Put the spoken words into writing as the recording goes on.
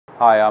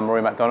Hi, I'm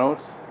Rory Macdonald.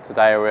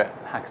 Today we're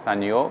at Hakkasan,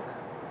 New York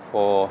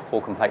for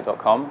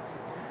forkandplate.com,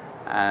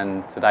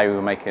 and today we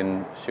were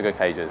making sugar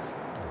cages.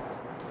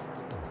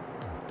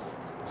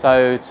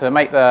 So to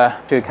make the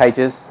sugar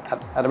cages,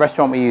 at the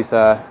restaurant we use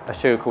a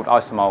sugar called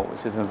isomalt,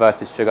 which is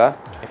inverted sugar.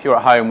 If you're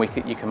at home,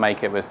 you can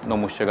make it with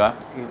normal sugar.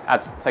 You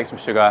take some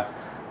sugar,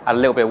 add a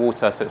little bit of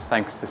water so it's the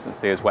same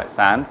consistency as wet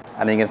sand,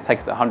 and then you're going to take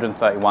it to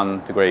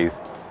 131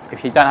 degrees.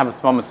 If you don't have a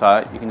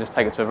thermometer, you can just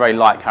take it to a very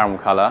light caramel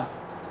colour,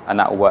 and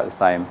that will work the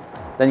same.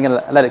 Then you're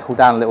going to let it cool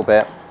down a little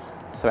bit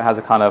so it has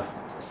a kind of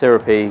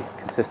syrupy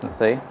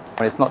consistency.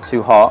 When it's not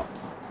too hot,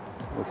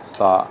 we can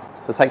start.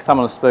 So take some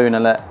on a spoon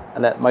and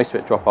let most of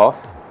it drop off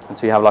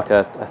until you have like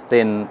a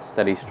thin,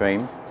 steady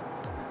stream.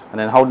 And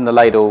then holding the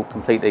ladle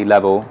completely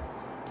level,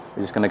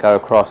 you're just going to go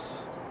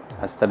across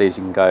as steady as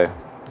you can go.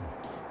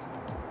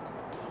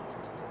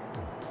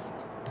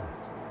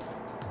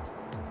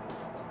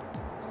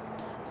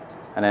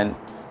 And then,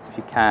 if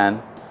you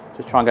can,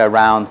 just try and go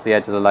around the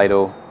edge of the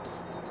ladle,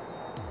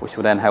 which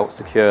will then help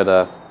secure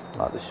the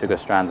sugar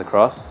strands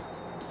across.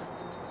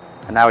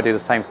 And now we do the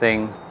same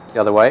thing the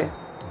other way.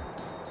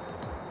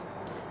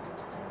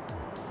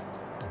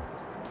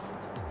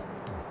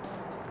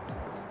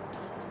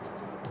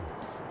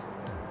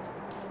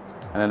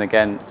 And then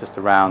again, just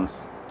around,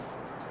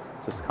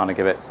 just to kind of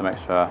give it some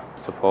extra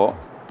support.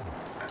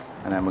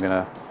 And then we're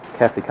going to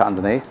carefully cut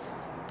underneath.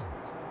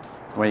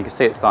 When you can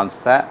see it starting to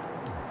set,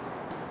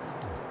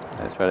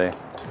 it's ready.